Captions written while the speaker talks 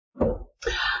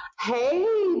Hey,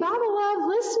 Bible Love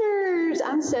listeners.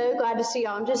 I'm so glad to see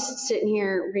y'all. I'm just sitting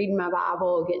here reading my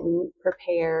Bible, getting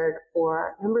prepared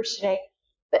for Numbers today.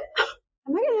 But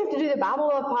am I going to have to do the Bible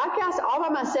Love podcast all by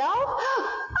myself?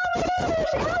 Oh my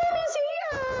gosh, Alan is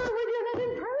here. We're doing it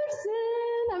in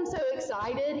person. I'm so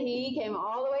excited. He came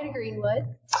all the way to Greenwood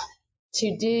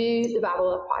to do the Bible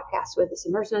Love podcast with us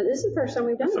in person. This is the first time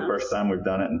we've done it. It's the first time we've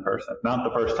done it in person. Not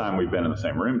the first time we've been in the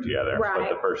same room together, right,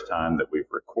 but the first time that we've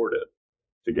recorded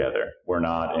together. We're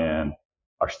not in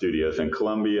our studios in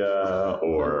Columbia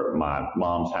or my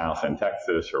mom's house in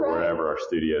Texas or wherever our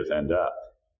studios end up.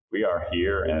 We are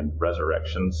here in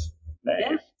Resurrection's name.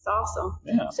 Yeah, it's awesome.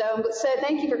 Yeah. So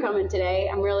thank you for coming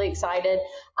today. I'm really excited.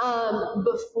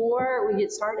 Before we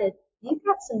get started, you've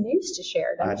got some news to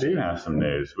share, don't you? I do have some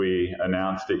news. We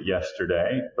announced it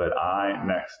yesterday, but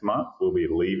next month, will be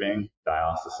leaving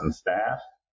diocesan staff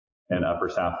in Upper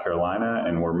South Carolina,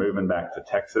 and we're moving back to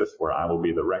Texas, where I will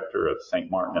be the rector of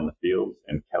St. Martin in the Fields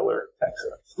in Keller,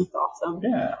 Texas. That's awesome.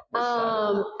 Yeah.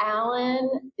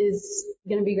 Alan is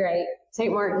going to be great.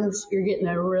 St. Martin's, you're getting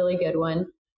a really good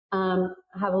one. I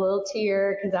have a little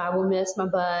tear because I will miss my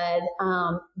bud.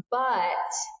 But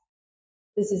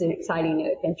this is an exciting new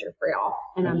adventure for y'all,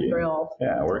 and I'm thrilled.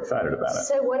 Yeah, we're excited about it.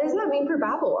 So what does that mean for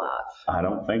Bible Love? I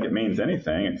don't think it means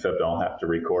anything, except I'll have to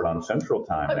record on Central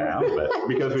Time now. But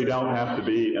because we don't have to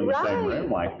be in the same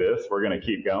room like this, we're going to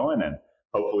keep going, and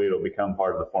hopefully it'll become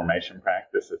part of the formation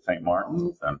practice at St.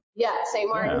 Martin's. And St.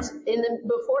 Martin's. Yeah. And then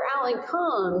before Alan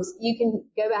comes, you can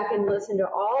go back and listen to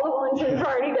all the ones we've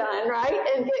already done, right?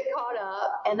 And get caught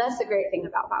up. And that's the great thing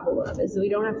about Bible Love is we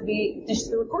don't have to be,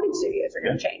 just the recording studios are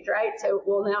going to change, right? So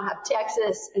we'll now have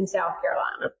Texas and South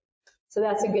Carolina. Yep. So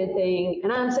that's a good thing.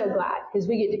 And I'm so glad because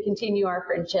we get to continue our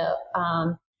friendship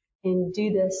and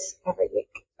do this every week.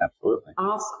 Absolutely.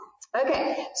 Awesome.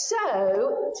 Okay,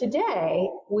 so today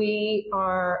we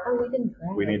didn't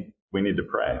pray. We need to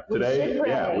pray.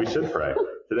 We should pray.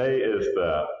 Today is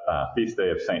the feast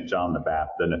day of St. John the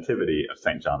Baptist, the nativity of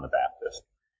St. John the Baptist.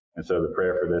 And so the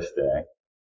prayer for this day: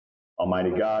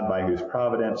 Almighty God, by whose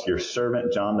providence your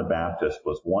servant John the Baptist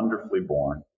was wonderfully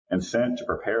born and sent to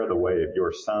prepare the way of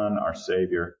your Son, our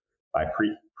Savior, by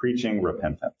preaching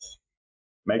repentance.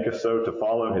 Make us so to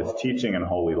follow his teaching and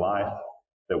holy life,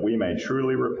 that we may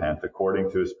truly repent according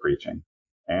to his preaching,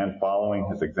 and following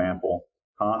his example,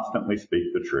 constantly speak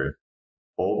the truth,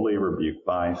 boldly rebuke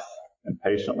vice, and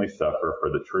patiently suffer for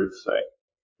the truth's sake.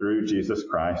 Through Jesus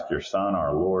Christ, your Son,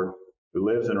 our Lord, who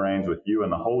lives and reigns with you in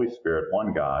the Holy Spirit,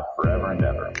 one God, forever and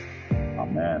ever.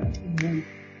 Amen. Amen.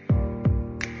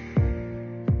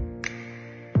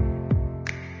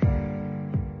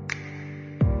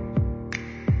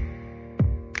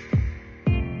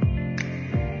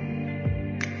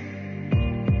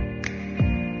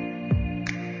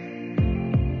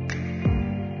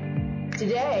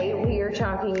 Today we are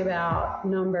talking about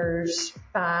Numbers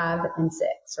 5 and 6,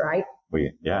 right?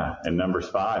 And Numbers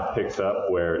 5 picks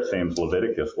up where it seems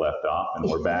Leviticus left off, and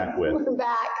we're back with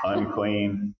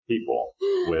unclean people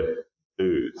with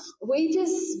ooze. We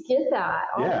just get that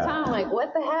all the time, like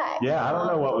what the heck? Yeah, I don't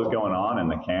know what was going on in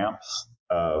the camps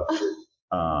of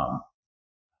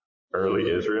early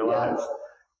Israelites,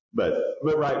 but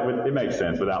right, it makes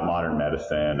sense without modern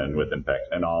medicine and with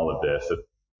infection and all of this.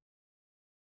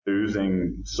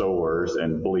 Oozing sores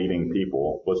and bleeding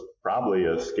people was probably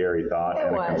a scary thought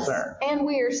and a concern. And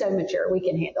we are so mature, we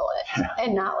can handle it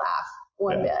and not laugh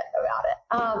one bit about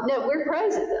it. No, we're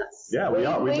pros at this. Yeah, we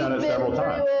are. We've done it several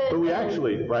times. But we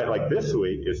actually, like this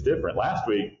week is different. Last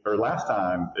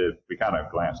time, we kind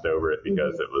of glanced over it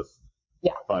because it was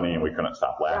funny and we couldn't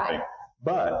stop laughing.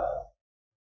 Right. But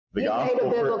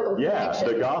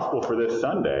the gospel for this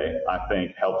Sunday, I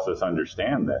think, helps us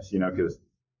understand this,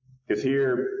 because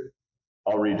here,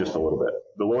 I'll read just a little bit.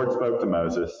 The Lord spoke to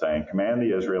Moses, saying, Command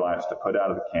the Israelites to put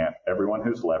out of the camp everyone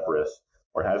who's leprous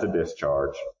or has a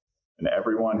discharge, and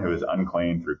everyone who is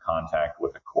unclean through contact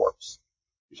with a corpse.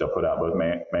 You shall put out both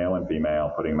male and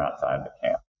female, putting them outside the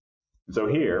camp. And so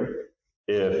here,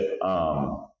 if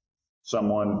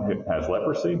someone has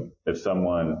leprosy, if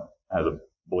someone has a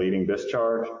bleeding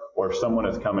discharge, or if someone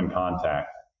has come in contact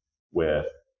with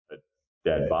a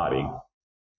dead body,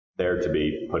 they're to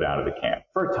be put out of the camp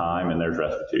for a time, and there's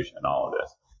restitution and all of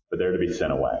this, but they're to be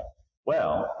sent away.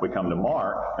 Well, we come to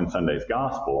Mark in Sunday's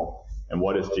gospel, and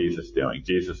what is Jesus doing?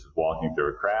 Jesus is walking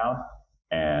through a crowd,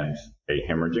 and a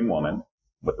hemorrhaging woman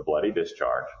with a bloody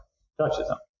discharge touches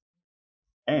him.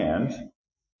 And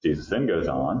Jesus then goes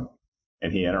on,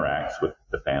 and he interacts with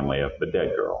the family of the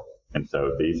dead girl. And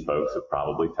so these folks have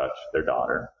probably touched their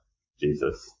daughter.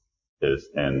 Jesus is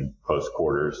in close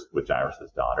quarters with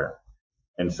Jairus' daughter.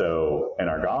 And so in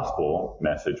our gospel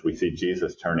message, we see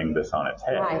Jesus turning this on its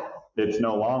head. Right. It's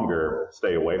no longer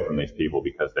stay away from these people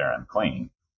because they're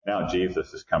unclean. Now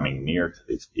Jesus is coming near to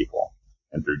these people,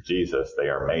 and through Jesus, they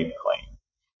are made clean.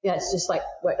 Yeah, it's just like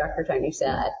what Dr. Tony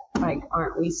said. Like,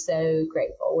 aren't we so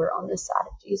grateful we're on this side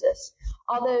of Jesus?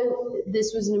 Although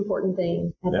this was an important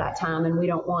thing at that time, and we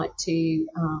don't want to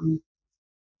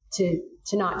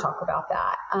not talk about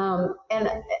that.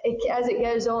 As it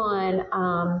goes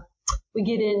on, we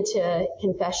get into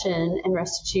confession and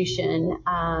restitution.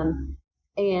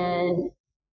 And,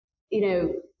 you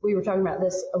know, we were talking about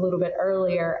this a little bit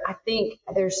earlier. I think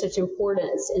there's such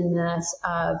importance in this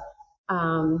of,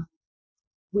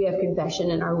 we have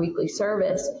confession in our weekly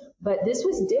service, but this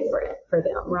was different for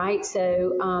them, right?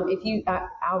 So,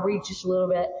 I'll read just a little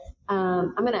bit.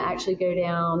 I'm going to actually go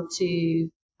down to,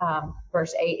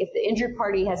 verse 8. If the injured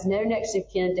party has no next of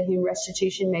kin to whom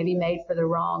restitution may be made for the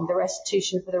wrong, the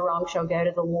restitution for the wrong shall go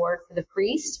to the Lord for the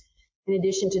priest, in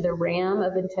addition to the ram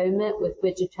of atonement with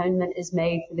which atonement is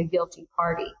made for the guilty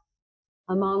party.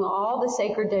 Among all the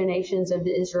sacred donations of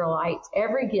the Israelites,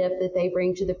 every gift that they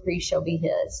bring to the priest shall be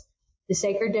his. The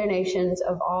sacred donations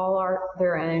of all are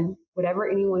their own. Whatever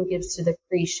anyone gives to the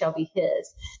priest shall be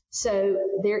his. So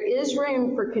there is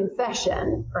room for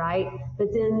confession, right?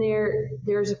 But then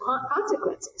there's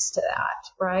consequences to that,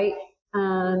 right?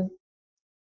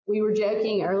 We were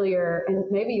joking earlier, and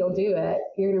maybe you'll do it.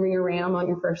 You're going to bring a ram on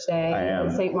your first day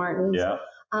at St. Martin's. Yeah.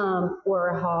 Or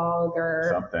a hog or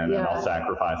something, and I'll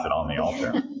sacrifice it on the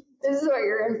altar. This is what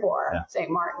you're in for, St.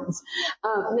 Martin's.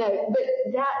 No,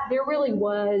 but there really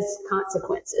was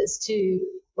consequences to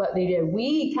what they did.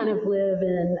 We kind of live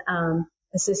in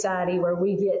a society where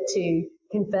we get to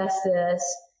confess this.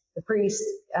 The priest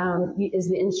is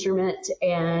the instrument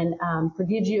and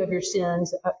forgives you of your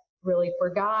sins, really for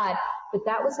God. But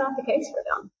that was not the case for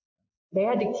them. They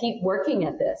had to keep working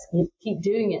at this, keep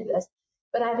doing it.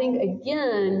 But I think,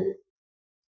 again,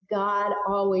 God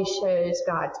always shows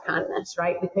God's kindness,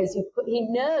 right? Because he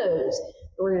knows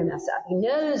we're going to mess up. He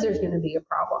knows there's going to be a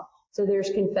problem. So there's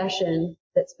confession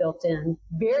that's built in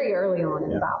very early on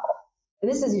in the Bible.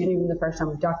 And this isn't even the first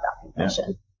time we've talked about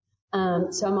confession.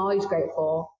 So I'm always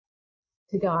grateful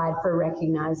to God for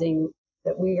recognizing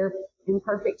that we are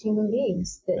imperfect human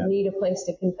beings that need a place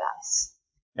to confess.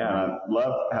 Yeah, and I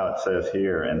love how it says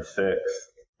here in 6,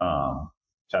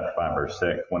 chapter 5, verse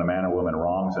 6, when a man or woman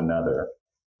wrongs another,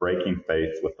 breaking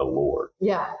faith with the Lord.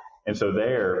 Yeah. And so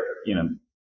there,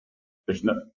 there's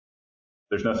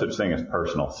no such thing as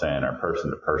personal sin or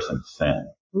person-to-person sin,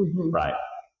 right?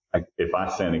 If I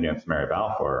sin against Mary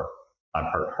Balfour,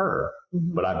 I've hurt her,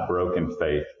 but I've broken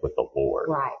faith with the Lord.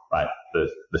 Right.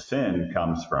 The sin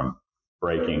comes from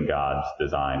breaking God's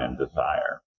design and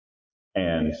desire.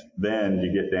 And then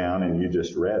you get down and you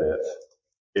just read it.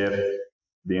 If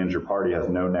the injured party has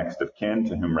no next of kin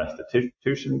to whom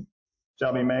restitution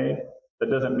shall be made, that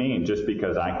doesn't mean just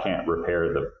because I can't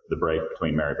repair the break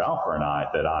between Mary Balfour and I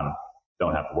that I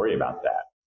don't have to worry about that.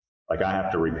 Like, I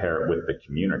have to repair it with the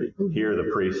community. Here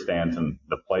the priest stands in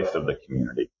the place of the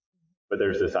community. But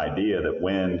there's this idea that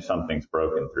when something's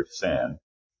broken through sin,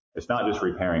 it's not just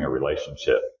repairing a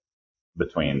relationship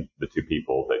between the two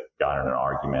people that got in an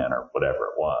argument or whatever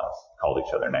it was, called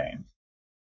each other names.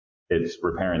 It's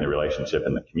repairing the relationship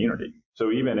in the community.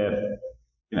 So even if,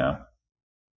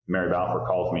 Mary Balfour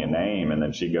calls me a name and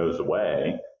then she goes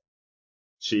away,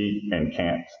 she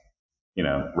can't,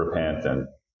 repent and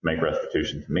make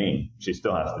restitution to me. She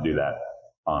still has to do that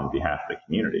on behalf of the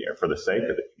community or for the sake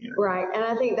of the community. Right. And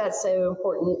I think that's so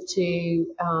important to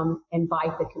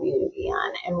invite the community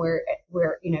in. And we're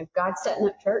God's setting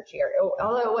up church here.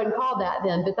 Although it wasn't called that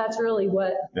then, but that's really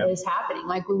what is happening.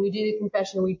 Like when we do the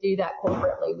confession, we do that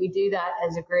corporately. We do that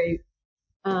as a group.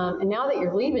 And now that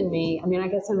you're leaving me, I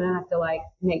guess I'm going to have to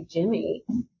make Jimmy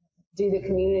do the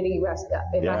community rest up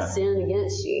if I sin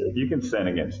against you. You can sin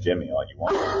against Jimmy all you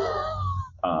want.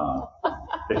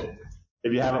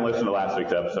 If you haven't listened to last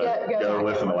week's episode, go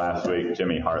listen to last week.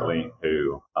 Jimmy Hartley,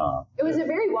 who it was a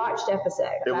very watched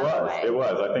episode. It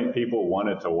was. I think people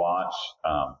wanted to watch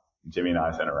Jimmy and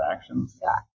I's interactions. Yeah.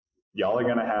 Y'all are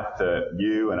going to have to,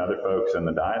 you and other folks in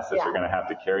the diocese are going to have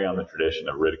to carry on the tradition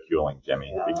of ridiculing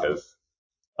Jimmy because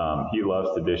he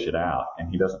loves to dish it out and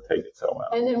he doesn't take it so well.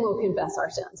 And then we'll confess our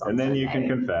sins. And then Sunday. You can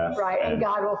confess. Right. And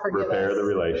God will forgive us. Repair the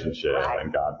relationship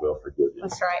and God will forgive you.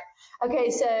 That's right. Okay.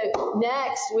 So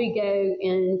next we go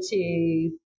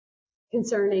into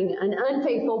concerning an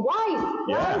unfaithful wife.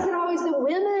 Why is it always the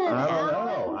women?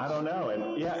 I don't know.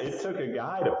 And it took a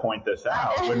guy to point this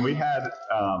out. When we had,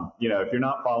 if you're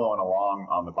not following along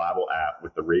on the Bible app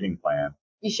with the reading plan,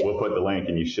 you should. We'll put the link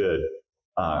and you should.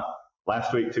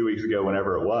 last week, 2 weeks ago,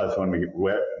 whenever it was, when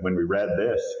we read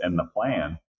this in the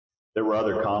plan, there were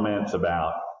other comments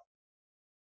about,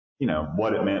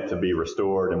 what it meant to be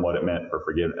restored and what it meant for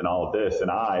forgiveness and all of this. And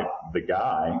the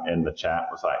guy in the chat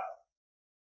was like,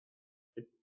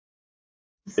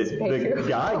 this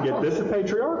is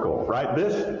patriarchal, right?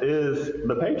 This is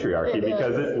the patriarchy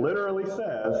because it literally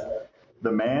says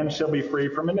the man shall be free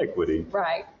from iniquity,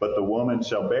 right? But the woman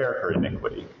shall bear her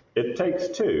iniquity. It takes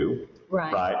two,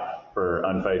 right, for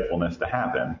unfaithfulness to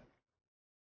happen.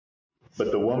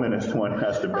 But the woman is the one who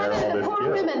has to bear all this guilt.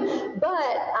 Women. But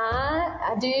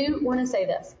I do want to say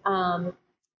this.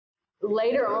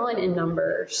 Later on in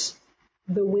Numbers,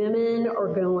 the women are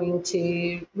going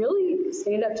to really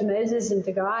stand up to Moses and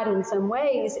to God in some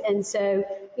ways. And so,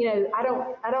 I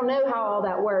don't know how all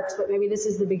that works, but maybe this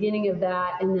is the beginning of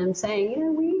that and them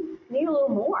saying, we need a little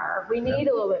more. We need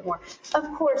a little bit more.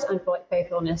 Of course,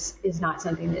 unfaithfulness is not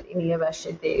something that any of us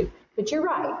should do. But you're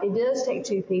right. It does take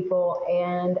two people.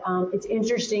 And it's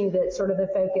interesting that sort of the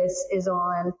focus is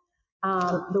on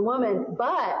the woman.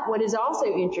 But what is also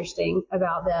interesting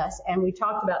about this, and we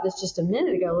talked about this just a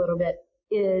minute ago a little bit,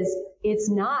 is it's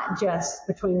not just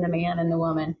between the man and the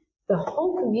woman. The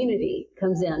whole community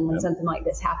comes in when something like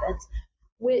this happens,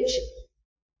 which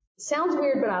sounds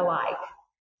weird, but I like,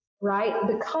 right?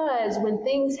 Because when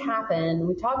things happen,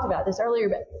 we talked about this earlier,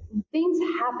 but when things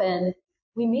happen,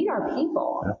 we need our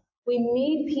people. Yeah. We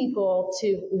need people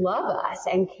to love us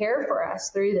and care for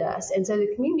us through this. And so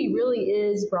the community really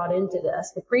is brought into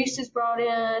this. The priest is brought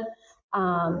in.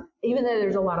 Even though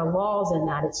there's a lot of laws in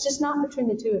that, it's just not between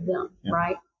the two of them,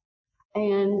 right?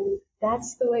 And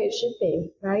that's the way it should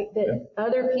be, right? That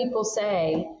other people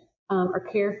say, or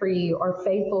care for you, are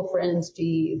faithful friends to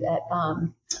you that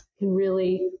can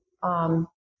really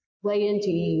lay into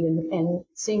you and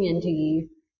sing into you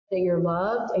that you're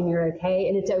loved and you're okay.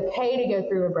 And it's okay to go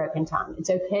through a broken time. It's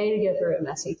okay to go through a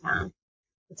messy time.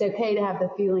 It's okay to have the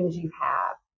feelings you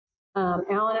have.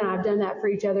 Alan and I have done that for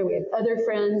each other. We have other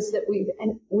friends that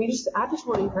I just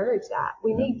want to encourage that.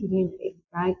 We need community,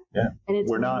 right? Yeah. And it's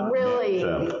we're not really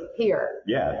here.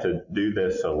 Yeah, to do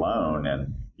this alone.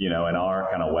 And, in our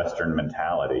kind of Western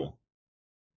mentality,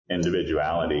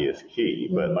 individuality is key,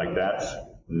 but that's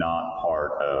not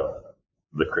part of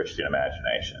the Christian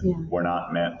imagination. Yeah. We're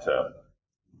not meant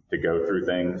to go through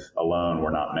things alone.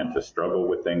 We're not meant to struggle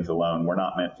with things alone. We're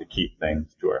not meant to keep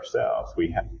things to ourselves.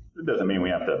 It doesn't mean we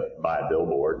have to buy a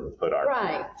billboard and put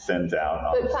our sins out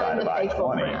on the side of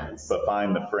I-20, but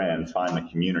find the friends, find the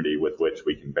community with which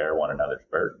we can bear one another's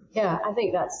burdens. Yeah, I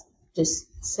think that's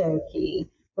just so key.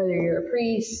 Whether you're a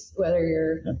priest, whether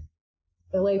you're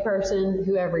a layperson,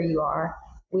 whoever you are,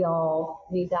 we all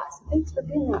need that. So thanks for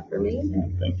doing that for me. Yeah,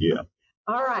 thank you.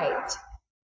 All right.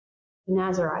 The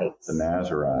Nazarites. The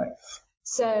Nazarites.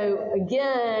 So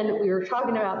again, we were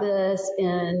talking about this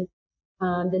in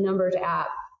the Numbers app.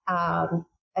 And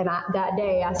that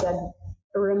day I said,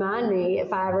 remind me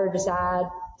if I ever decide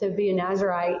to be a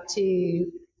Nazarite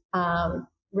to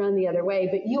run the other way.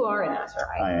 But you are a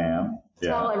Nazarite. I am.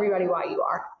 Tell everybody why you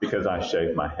are. Because I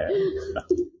shaved my head.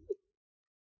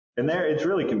 And it's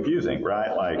really confusing, right?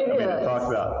 It talks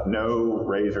about no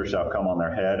razor shall come on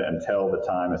their head until the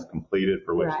time is completed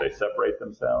for which they separate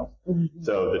themselves. Mm-hmm.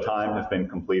 So the time has been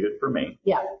completed for me.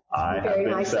 Yeah. I have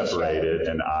been separated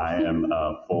and I am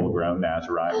a full-grown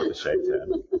Nazarite with a shaved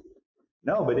head.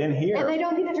 No, but in here. And they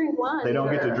don't get to drink wine. They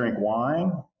don't get to drink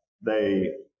wine.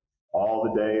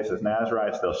 All the days as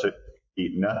Nazarites, they'll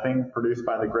eat nothing produced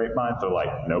by the grapevine. So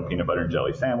no peanut butter and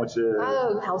jelly sandwiches.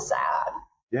 Oh, how sad.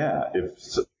 Yeah.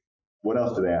 What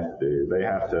else do they have to do? They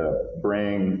have to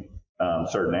bring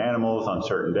certain animals on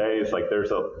certain days.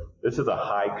 This is a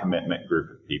high commitment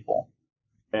group of people.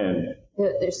 And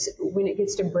when it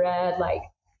gets to bread,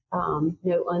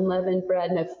 no unleavened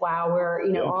bread, no flour,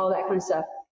 all that kind of stuff.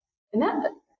 And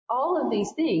all of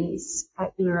these things, I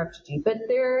interrupted you, but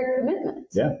they're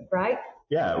commitments, right?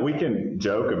 Yeah, we can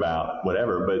joke about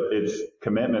whatever, but it's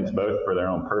commitments both for their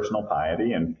own personal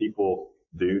piety, and people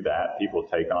do that. People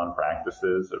take on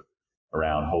practices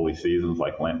around holy seasons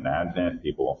like Lent and Advent.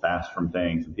 People will fast from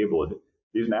things, and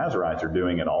these Nazarites are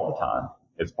doing it all the time.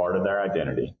 It's part of their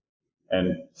identity.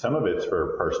 And some of it's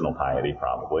for personal piety,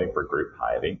 probably for group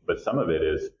piety, but some of it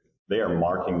is they are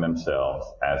marking themselves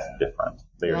as different.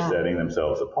 They are setting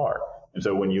themselves apart. And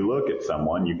so when you look at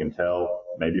someone, you can tell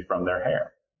maybe from their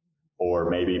hair or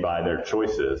maybe by their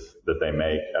choices that they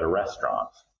make at a restaurant.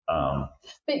 But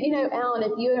Alan,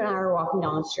 if you and I are walking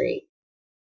down the street,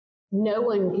 no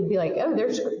one could be like, oh,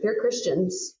 they're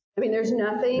Christians. I mean, there's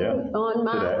nothing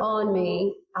on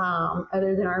me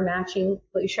other than our matching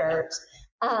blue shirts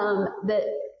that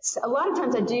a lot of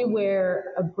times I do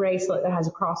wear a bracelet that has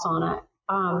a cross on it.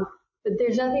 But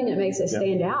there's nothing that makes it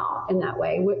stand out in that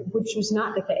way, which was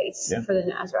not the case for the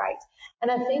Nazarites. And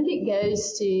I think it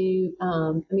goes to,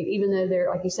 even though they're,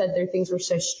 like you said, their things were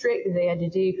so strict that they had to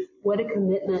do, what a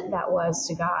commitment that was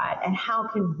to God. And how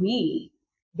can we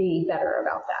be better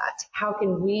about that? How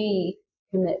can we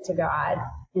commit to God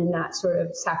in that sort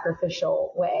of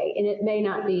sacrificial way? And it may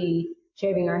not be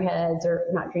shaving our heads or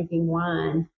not drinking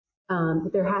wine,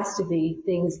 but there has to be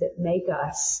things that make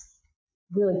us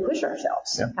really push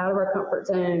ourselves out of our comfort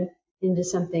zone into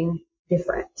something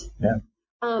different. Yeah.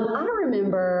 I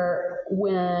remember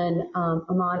when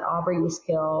Ahmaud Arbery was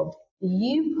killed,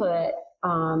 you put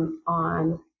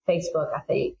on Facebook, I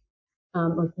think,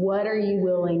 like, what are you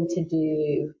willing to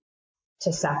do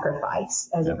to sacrifice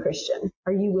as a Christian?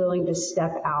 Are you willing to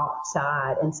step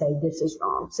outside and say, this is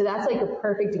wrong? So that's like a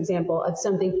perfect example of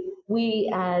something we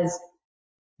as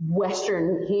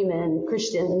Western human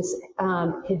Christians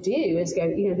could do, is go,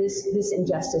 this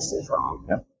injustice is wrong.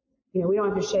 Yep. We don't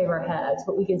have to shave our heads,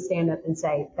 but we can stand up and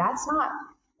say, that's not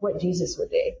what Jesus would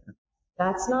do.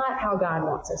 That's not how God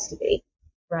wants us to be,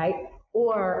 right?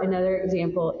 Or another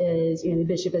example is, the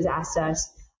bishop has asked us,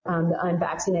 the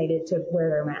unvaccinated, to wear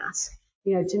their mask.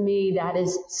 To me, that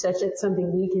is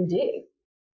something we can do.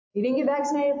 You didn't get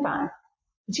vaccinated, fine.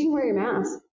 But you can wear your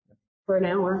mask for an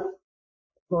hour,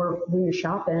 or when you're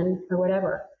shopping or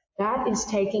whatever. That is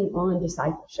taking on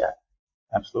discipleship.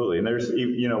 Absolutely. And there's,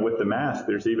 with the mask,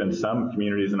 there's even some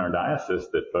communities in our diocese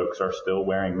that folks are still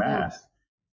wearing masks,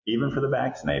 even for the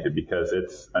vaccinated, because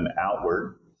it's an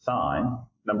outward sign.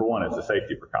 Number one, it's a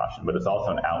safety precaution, but it's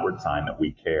also an outward sign that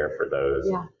we care for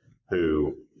those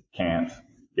who can't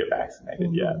get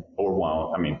vaccinated yet or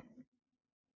won't.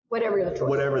 Whatever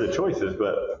the choice is,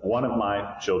 but one of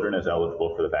my children is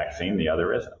eligible for the vaccine, the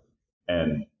other isn't.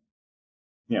 And,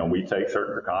 we take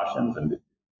certain precautions,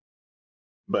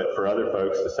 but for other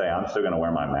folks to say, I'm still going to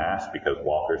wear my mask because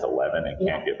Walker's 11 and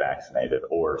can't get vaccinated,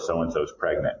 or so-and-so's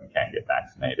pregnant and can't get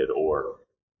vaccinated, or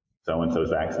so-and-so's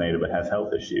vaccinated but has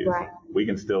health issues. Right. We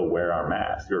can still wear our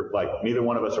mask. Neither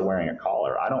one of us are wearing a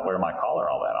collar. I don't wear my collar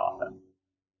all that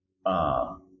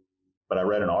often. But I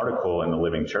read an article in the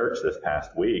Living Church this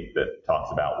past week that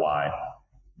talks about why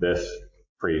this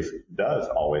priest does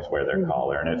always wear their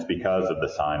collar, and it's because of the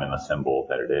sign and the symbol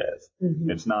that it is.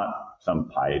 It's not some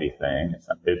piety thing.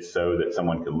 It's so that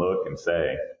someone can look and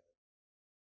say,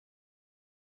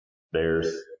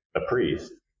 there's a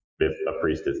priest, if a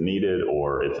priest is needed,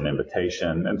 or it's an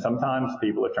invitation. And sometimes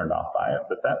people are turned off by it,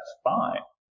 but that's fine.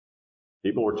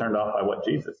 People were turned off by what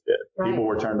Jesus did. Right. People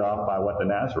were turned off by what the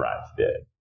Nazarites did.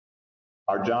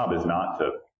 Our job is not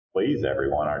to please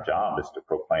everyone. Our job is to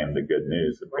proclaim the good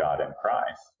news of God in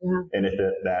Christ. Yeah. And if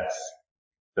that's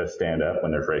to stand up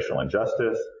when there's racial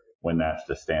injustice, when that's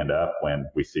to stand up when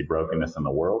we see brokenness in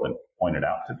the world and point it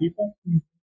out to people,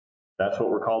 that's what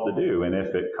we're called to do. And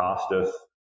if it costs us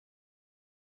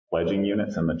pledging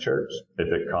units in the church, if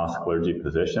it costs clergy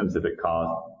positions, if it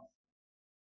costs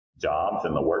jobs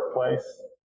in the workplace,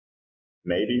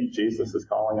 maybe Jesus is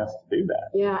calling us to do that.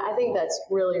 Yeah, I think that's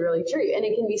really, really true. And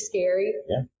it can be scary.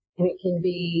 Yeah. And it can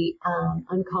be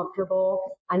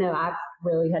uncomfortable. I know I've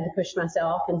really had to push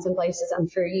myself in some places. I'm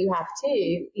sure you have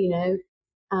too,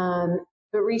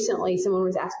 But recently someone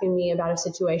was asking me about a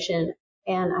situation,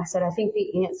 and I said, I think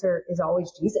the answer is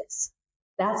always Jesus.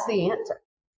 That's the answer.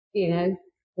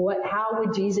 How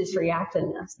would Jesus react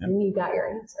in this? Yeah. And you got your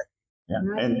answer. Yeah.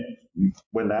 Right? And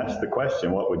when that's the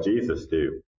question, what would Jesus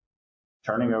do?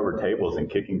 Turning over tables and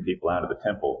kicking people out of the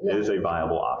temple is a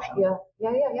viable option. Yeah.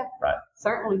 Right.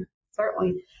 Certainly.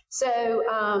 So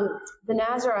the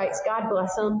Nazarites, God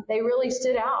bless them, they really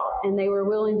stood out, and they were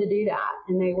willing to do that,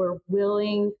 and they were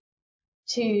willing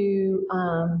to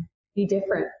be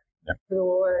different for the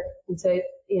Lord. And so,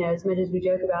 as much as we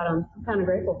joke about them, I'm kind of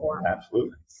grateful for them.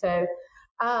 Absolutely. So,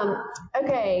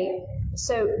 okay,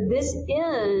 so this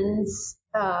ends,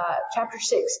 chapter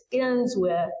 6 ends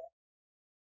with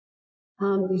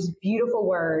these beautiful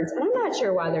words, and I'm not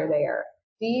sure why they're there.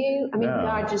 Do you? No.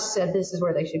 God just said this is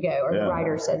where they should go, or the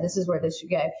writer said this is where this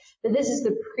should go. But this is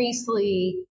the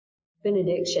priestly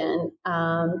benediction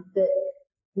that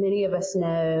many of us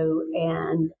know,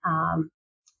 and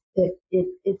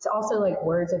it's also like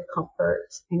words of comfort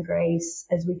and grace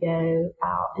as we go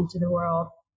out into the world.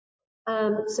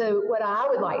 So what I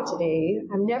would like to do,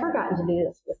 I've never gotten to do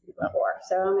this with you before,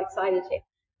 so I'm excited to.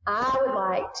 I would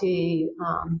like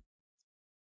to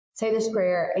say this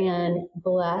prayer and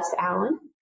bless Alan,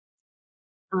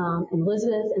 and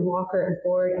Elizabeth and Walker and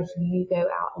Ford as you go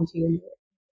out into your day.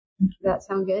 Does that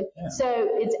sound good? Yeah. So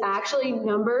it's actually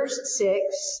Numbers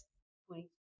 6.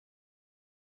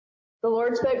 The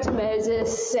Lord spoke to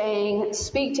Moses, saying,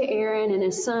 "Speak to Aaron and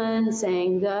his sons,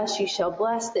 saying, Thus you shall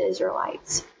bless the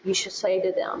Israelites. You shall say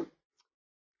to them,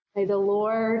 May the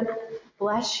Lord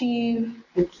bless you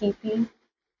and keep you.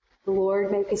 The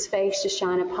Lord make his face to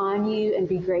shine upon you and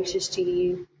be gracious to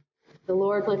you. The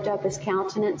Lord lift up his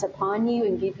countenance upon you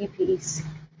and give you peace.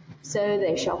 So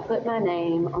they shall put my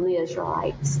name on the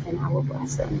Israelites, and I will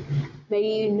bless them."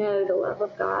 May you know the love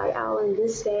of God, Alan,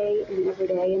 this day and every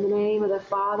day. In the name of the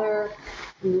Father,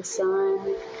 and the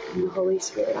Son, and the Holy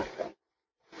Spirit, I pray.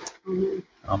 Amen.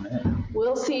 Amen.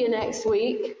 We'll see you next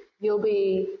week. You'll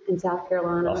be in South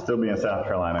Carolina. I'll still be in South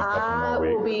Carolina a couple more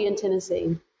weeks. I will be in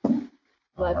Tennessee.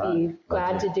 Love you.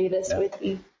 Glad to do this with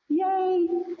you. Yay.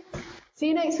 See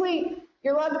you next week.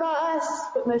 You're loved by us,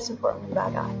 but most importantly by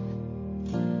God.